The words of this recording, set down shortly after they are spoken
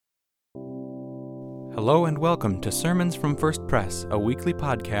Hello and welcome to Sermons from First Pres, a weekly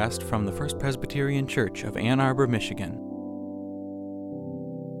podcast from the First Presbyterian Church of Ann Arbor, Michigan.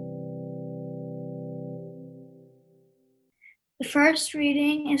 The first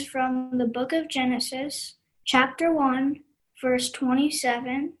reading is from the book of Genesis, chapter 1, verse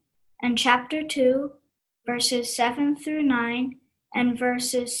 27, and chapter 2, verses 7 through 9, and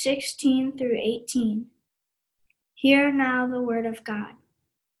verses 16 through 18. Hear now the word of God.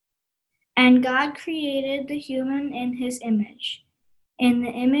 And God created the human in his image. In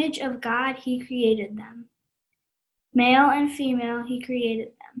the image of God he created them. Male and female he created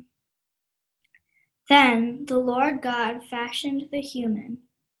them. Then the Lord God fashioned the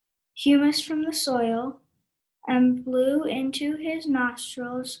humus from the soil, and blew into his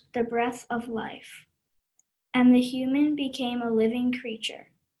nostrils the breath of life. And the human became a living creature.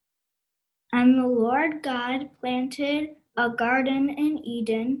 And the Lord God planted a garden in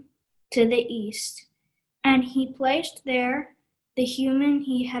Eden to the east, and he placed there the human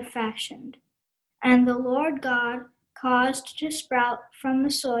he had fashioned. And the Lord God caused to sprout from the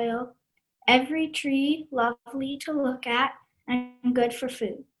soil every tree lovely to look at and good for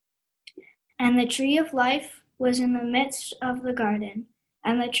food. And the tree of life was in the midst of the garden,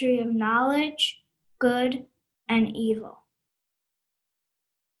 and the tree of knowledge, good and evil.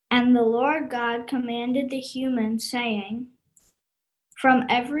 And the Lord God commanded the human, saying, From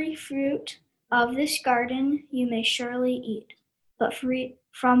every fruit of this garden you may surely eat, but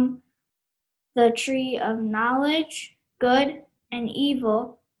from the tree of knowledge, good and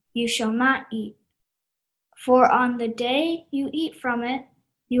evil, you shall not eat. For on the day you eat from it,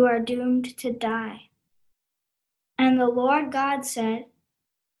 you are doomed to die. And the Lord God said,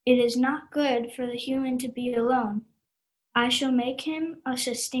 It is not good for the human to be alone. I shall make him a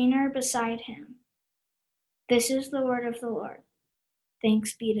sustainer beside him. This is the word of the Lord.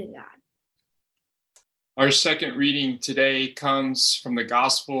 Thanks be to God. Our second reading today comes from the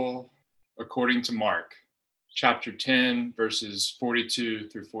Gospel according to Mark, chapter 10, verses 42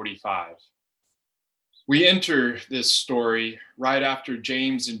 through 45. We enter this story right after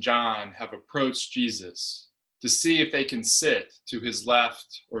James and John have approached Jesus to see if they can sit to his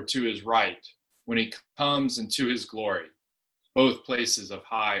left or to his right when he comes into his glory, both places of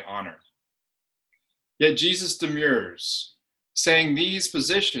high honor. Yet Jesus demurs, saying these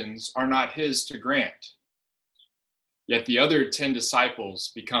positions are not his to grant. Yet the other 10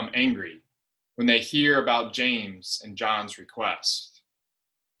 disciples become angry when they hear about James and John's request.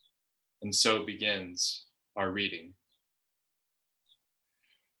 And so begins our reading.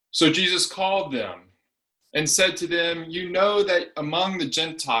 So Jesus called them and said to them, You know that among the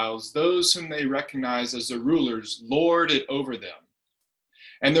Gentiles, those whom they recognize as the rulers lord it over them,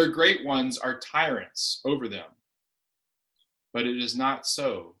 and their great ones are tyrants over them. But it is not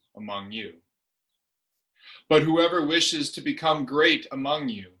so among you. But whoever wishes to become great among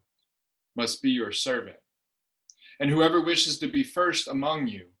you must be your servant, and whoever wishes to be first among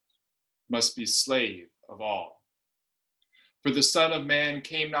you must be slave of all. For the Son of Man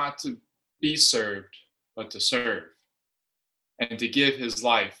came not to be served, but to serve, and to give his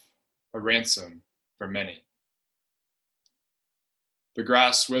life a ransom for many. The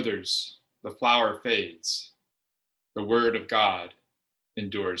grass withers, the flower fades, the word of God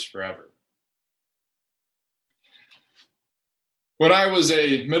endures forever. When I was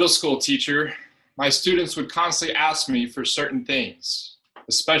a middle school teacher, my students would constantly ask me for certain things,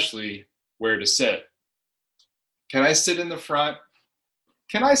 especially where to sit. Can I sit in the front?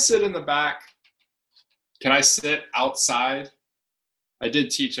 Can I sit in the back? Can I sit outside? I did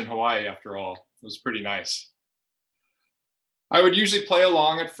teach in Hawaii after all. It was pretty nice. I would usually play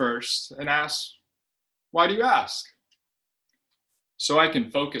along at first and ask, Why do you ask? So I can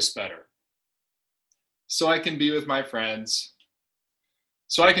focus better. So I can be with my friends.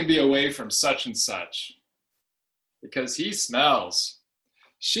 So I can be away from such and such. Because he smells.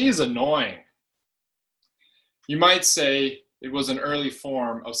 She's annoying. You might say it was an early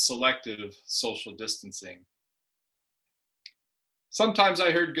form of selective social distancing. Sometimes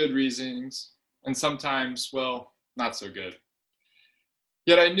I heard good reasonings, and sometimes, well, not so good.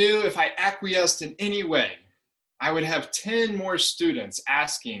 Yet I knew if I acquiesced in any way, I would have 10 more students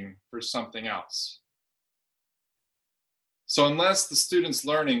asking for something else. So unless the student's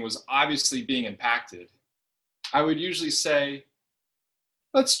learning was obviously being impacted, I would usually say,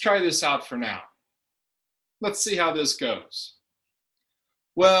 let's try this out for now. Let's see how this goes.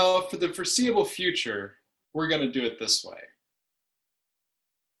 Well, for the foreseeable future, we're going to do it this way.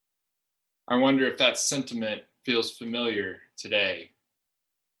 I wonder if that sentiment feels familiar today.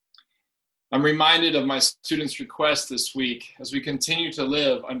 I'm reminded of my students' request this week as we continue to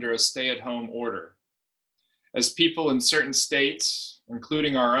live under a stay-at-home order as people in certain states,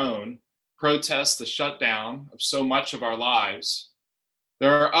 including our own, protest the shutdown of so much of our lives,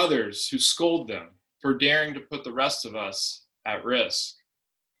 there are others who scold them for daring to put the rest of us at risk.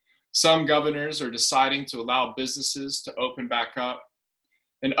 Some governors are deciding to allow businesses to open back up,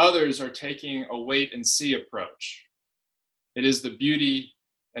 and others are taking a wait-and-see approach. It is the beauty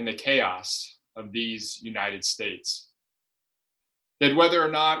and the chaos of these United States. That whether or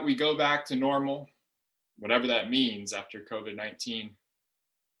not we go back to normal, whatever that means after COVID-19,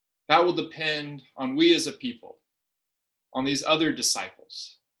 that will depend on we as a people, on these other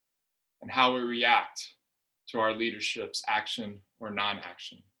disciples, and how we react to our leadership's action or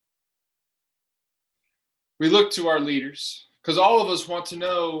non-action. We look to our leaders because all of us want to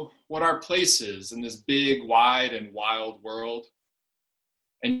know what our place is in this big, wide, and wild world,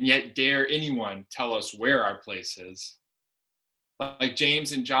 and yet dare anyone tell us where our place is. Like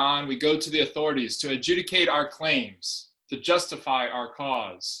James and John, we go to the authorities to adjudicate our claims, to justify our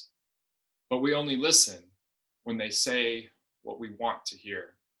cause, but we only listen when they say what we want to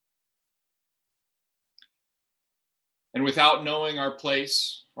hear. And without knowing our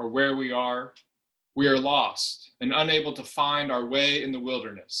place or where we are lost and unable to find our way in the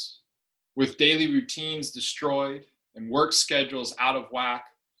wilderness. With daily routines destroyed and work schedules out of whack,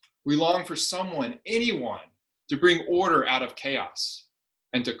 we long for someone, anyone, to bring order out of chaos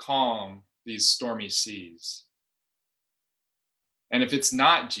and to calm these stormy seas. And if it's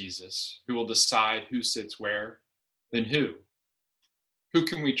not Jesus who will decide who sits where, then who? Who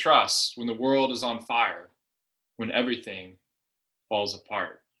can we trust when the world is on fire, when everything falls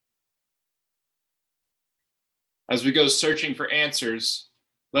apart? As we go searching for answers,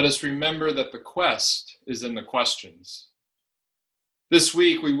 let us remember that the quest is in the questions. This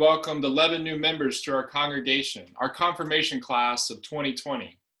week, we welcomed 11 new members to our congregation, our confirmation class of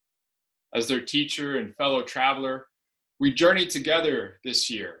 2020. As their teacher and fellow traveler, we journeyed together this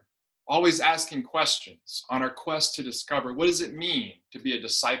year, always asking questions on our quest to discover what does it mean to be a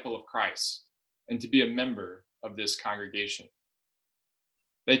disciple of Christ and to be a member of this congregation.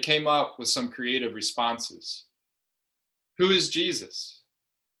 They came up with some creative responses. Who is Jesus?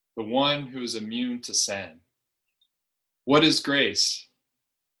 The one who is immune to sin. What is grace?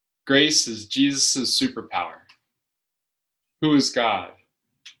 Grace is Jesus' superpower. Who is God?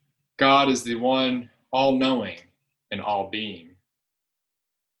 God is the one all-knowing and all-being.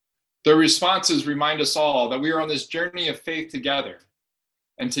 Their responses remind us all that we are on this journey of faith together.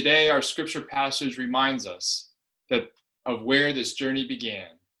 And today our scripture passage reminds us that of where this journey began,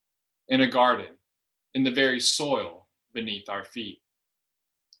 in a garden, in the very soil beneath our feet.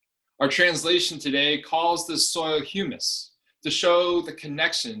 Our translation today calls this soil humus to show the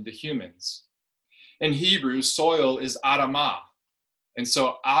connection to humans. In Hebrew, soil is Adamah, and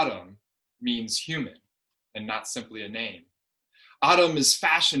so Adam means human and not simply a name. Adam is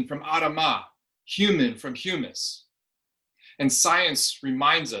fashioned from Adamah, human from humus. And science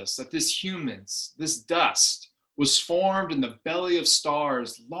reminds us that this humans, this dust, was formed in the belly of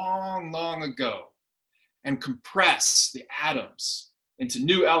stars long, long ago and compress the atoms into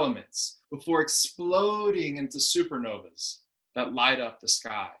new elements before exploding into supernovas that light up the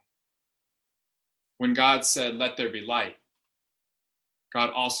sky. When God said, "Let there be light,"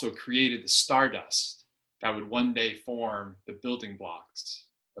 God also created the stardust that would one day form the building blocks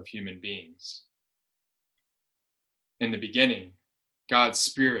of human beings. In the beginning, God's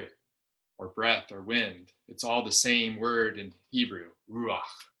spirit or breath or wind, it's all the same word in Hebrew,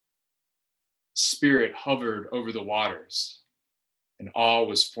 ruach. Spirit hovered over the waters, and all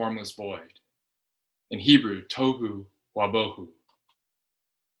was formless void. In Hebrew, tohu wabohu,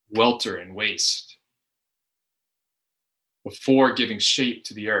 welter and waste. Before giving shape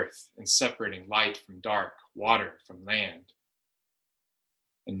to the earth and separating light from dark, water from land.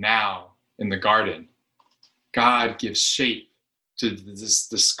 And now, in the garden, God gives shape to this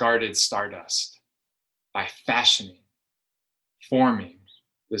discarded stardust by fashioning, forming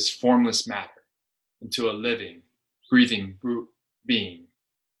this formless matter into a living, breathing being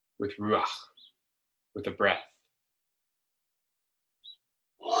with ruach, with a breath.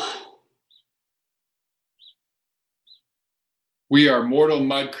 We are mortal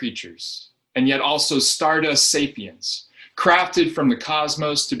mud creatures, and yet also stardust sapiens, crafted from the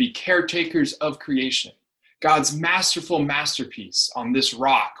cosmos to be caretakers of creation, God's masterful masterpiece on this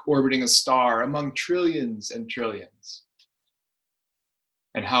rock orbiting a star among trillions and trillions.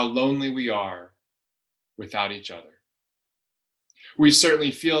 And how lonely we are without each other. We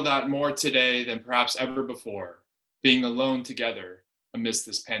certainly feel that more today than perhaps ever before, being alone together amidst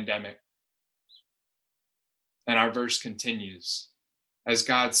this pandemic. And our verse continues, as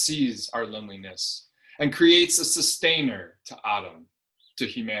God sees our loneliness, and creates a sustainer to Adam, to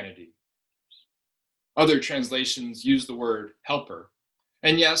humanity. Other translations use the word helper.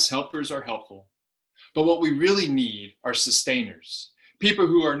 And yes, helpers are helpful. But what we really need are sustainers, people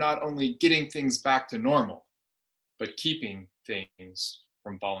who are not only getting things back to normal, but keeping things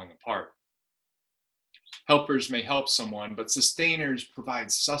from falling apart. Helpers may help someone, but sustainers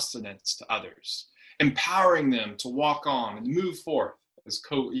provide sustenance to others, empowering them to walk on and move forth as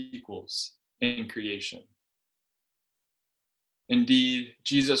co-equals in creation. Indeed,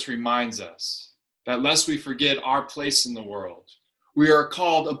 Jesus reminds us that lest we forget our place in the world, we are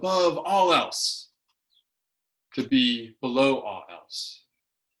called above all else to be below all else,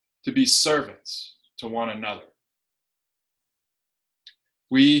 to be servants to one another.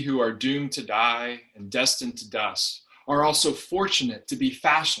 We who are doomed to die and destined to dust are also fortunate to be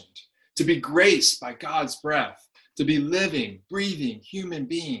fashioned, to be graced by God's breath, to be living, breathing human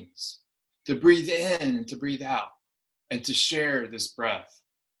beings, to breathe in and to breathe out, and to share this breath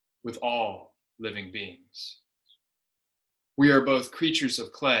with all living beings. We are both creatures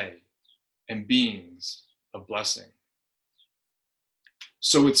of clay and beings of blessing.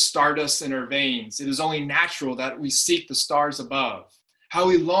 So with stardust in our veins, it is only natural that we seek the stars above. How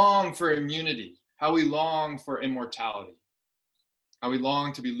we long for immunity, how we long for immortality, how we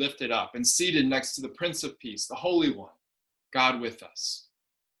long to be lifted up and seated next to the Prince of Peace, the Holy One, God with us.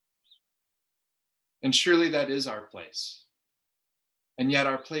 And surely that is our place. And yet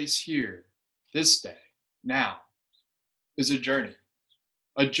our place here, this day, now, is a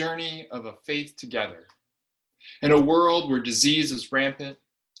journey of a faith together. In a world where disease is rampant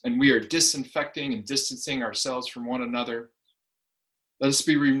and we are disinfecting and distancing ourselves from one another, let us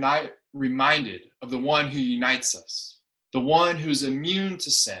be reminded of the one who unites us, the one who is immune to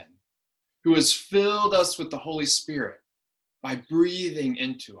sin, who has filled us with the Holy Spirit by breathing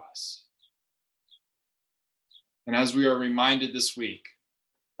into us. And as we are reminded this week,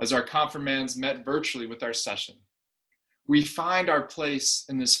 as our confirmands met virtually with our session, we find our place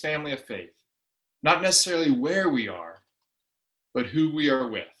in this family of faith, not necessarily where we are, but who we are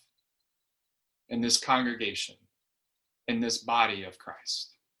with in this congregation, in this body of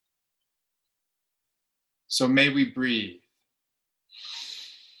Christ. So may we breathe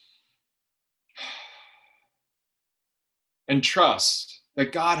and trust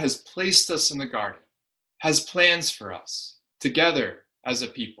that God has placed us in the garden, has plans for us together as a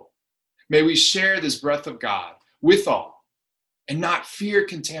people. May we share this breath of God with all and not fear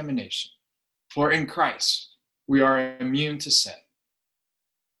contamination, for in Christ we are immune to sin.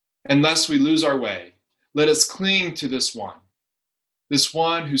 Unless we lose our way, let us cling to this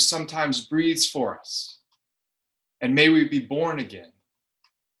one who sometimes breathes for us. And may we be born again,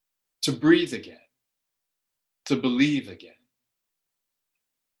 to breathe again, to believe again.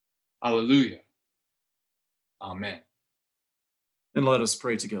 Alleluia. Amen. And let us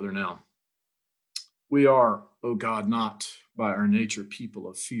pray together now. We are, O God, not by our nature people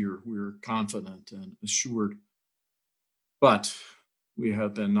of fear. We're confident and assured, but we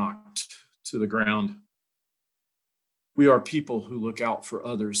have been knocked to the ground. We are people who look out for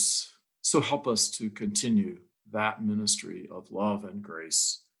others, so help us to continue that ministry of love and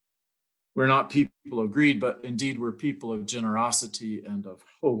grace. We're not people of greed, but indeed we're people of generosity and of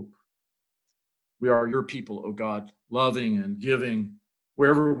hope. We are your people, O God, loving and giving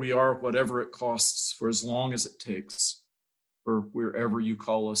wherever we are, whatever it costs, for as long as it takes, or wherever you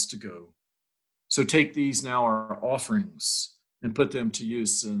call us to go. So take these now, our offerings, and put them to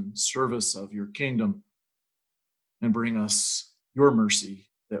use in service of your kingdom, and bring us your mercy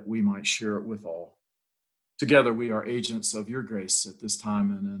that we might share it with all. Together we are agents of your grace at this time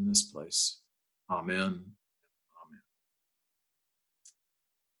and in this place. Amen. Amen.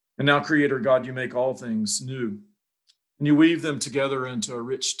 And now, Creator God, you make all things new, and you weave them together into a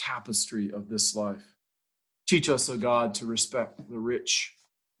rich tapestry of this life. Teach us, O God, to respect the rich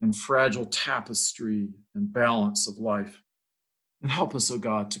and fragile tapestry and balance of life, and help us, O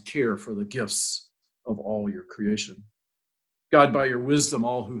God, to care for the gifts of all your creation. God, by your wisdom,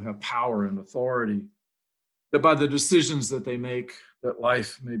 all who have power and authority, that by the decisions that they make, that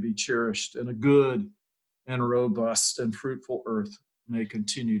life may be cherished, and a good and robust and fruitful earth may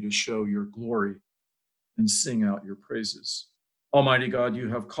continue to show your glory and sing out your praises. Almighty God, you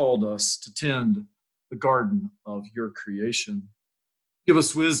have called us to tend the garden of your creation. Give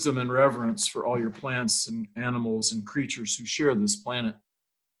us wisdom and reverence for all your plants and animals and creatures who share this planet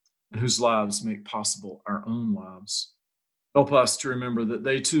and whose lives make possible our own lives. Help us to remember that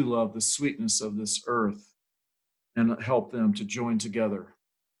they too love the sweetness of this earth, and help them to join together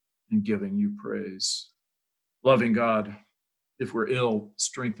in giving you praise. Loving God, if we're ill,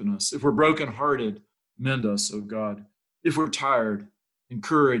 strengthen us. If we're brokenhearted, Mend us, O God. If we're tired,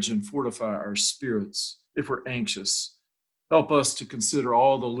 encourage and fortify our spirits. If we're anxious, help us to consider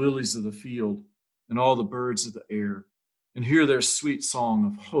all the lilies of the field and all the birds of the air, and hear their sweet song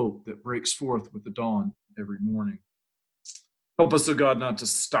of hope that breaks forth with the dawn every morning. Help us, O God, not to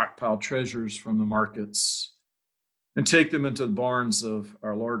stockpile treasures from the markets and take them into the barns of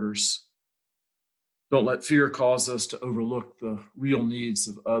our larders. Don't let fear cause us to overlook the real needs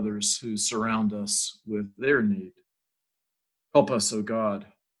of others who surround us with their need. Help us, O God,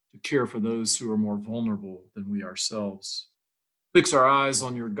 to care for those who are more vulnerable than we ourselves. Fix our eyes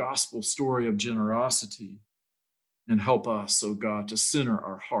on your gospel story of generosity and help us, O God, to center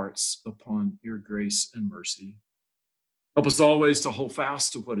our hearts upon your grace and mercy. Help us always to hold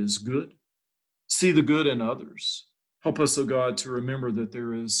fast to what is good, see the good in others. Help us, O God, to remember that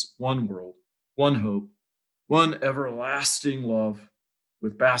there is one world, one hope, one everlasting love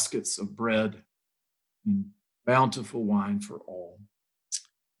with baskets of bread and bountiful wine for all.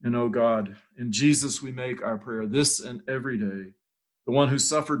 And, O God, in Jesus we make our prayer this and every day, the one who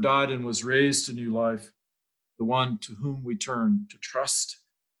suffered, died, and was raised to new life, the one to whom we turn to trust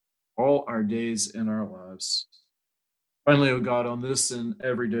all our days in our lives. Finally, O God, on this and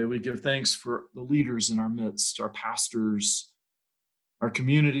every day, we give thanks for the leaders in our midst, our pastors, our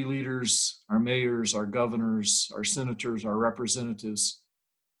community leaders, our mayors, our governors, our senators, our representatives.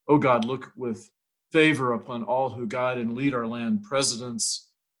 O God, look with favor upon all who guide and lead our land, presidents.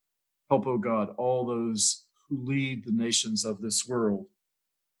 Help, O God, all those who lead the nations of this world.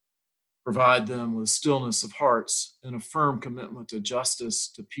 Provide them with stillness of hearts and a firm commitment to justice,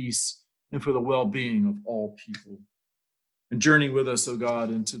 to peace, and for the well-being of all people. And journey with us, O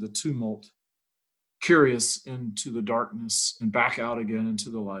God, into the tumult, carry us into the darkness and back out again into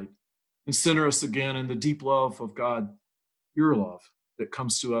the light, and center us again in the deep love of God, your love that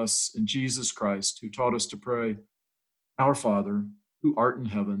comes to us in Jesus Christ, who taught us to pray, Our Father, who art in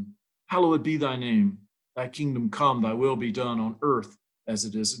heaven, hallowed be thy name. Thy kingdom come, thy will be done on earth as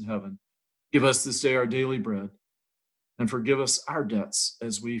it is in heaven. Give us this day our daily bread, and forgive us our debts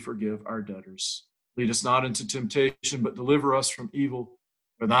as we forgive our debtors. Lead us not into temptation, but deliver us from evil.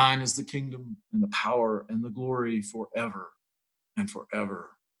 For thine is the kingdom and the power and the glory forever and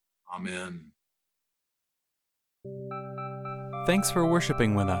forever. Amen. Thanks for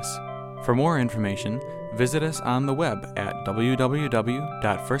worshiping with us. For more information, visit us on the web at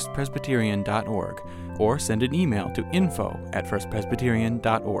www.firstpresbyterian.org or send an email to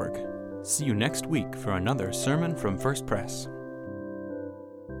info@firstpresbyterian.org. See you next week for another sermon from First Pres.